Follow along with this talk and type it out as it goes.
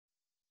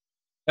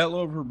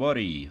Hello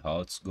everybody, how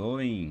it's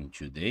going?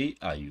 Today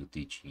I will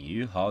teaching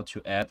you how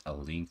to add a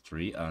link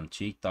tree on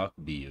TikTok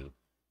bio.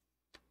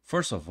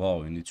 First of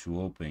all, you need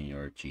to open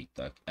your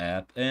TikTok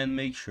app and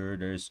make sure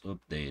there's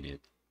updated.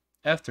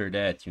 After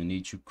that, you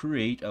need to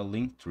create a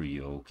link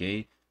tree,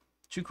 okay?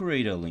 To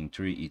create a link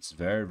tree, it's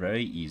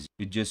very easy.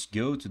 You just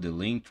go to the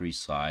Linktree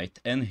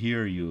site and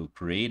here you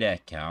create an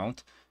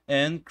account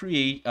and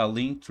create a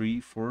link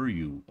tree for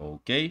you,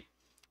 okay?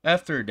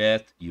 After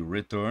that, you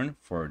return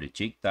for the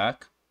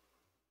TikTok.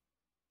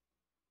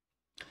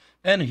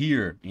 And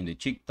here in the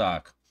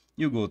TikTok,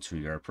 you go to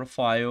your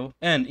profile,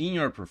 and in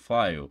your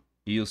profile,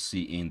 you'll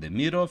see in the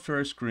middle of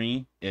your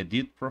screen,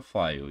 edit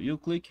profile. You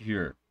click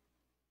here.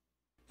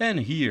 And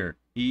here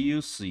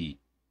you see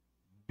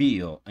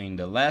bio in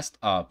the last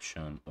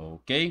option,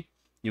 okay?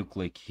 You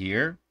click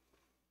here.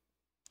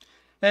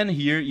 And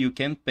here you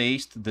can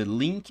paste the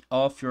link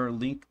of your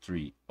link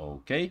tree,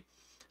 okay?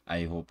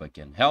 I hope I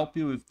can help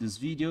you with this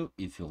video.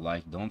 If you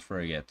like, don't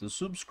forget to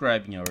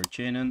subscribe in our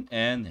channel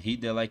and hit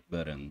the like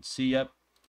button. See ya!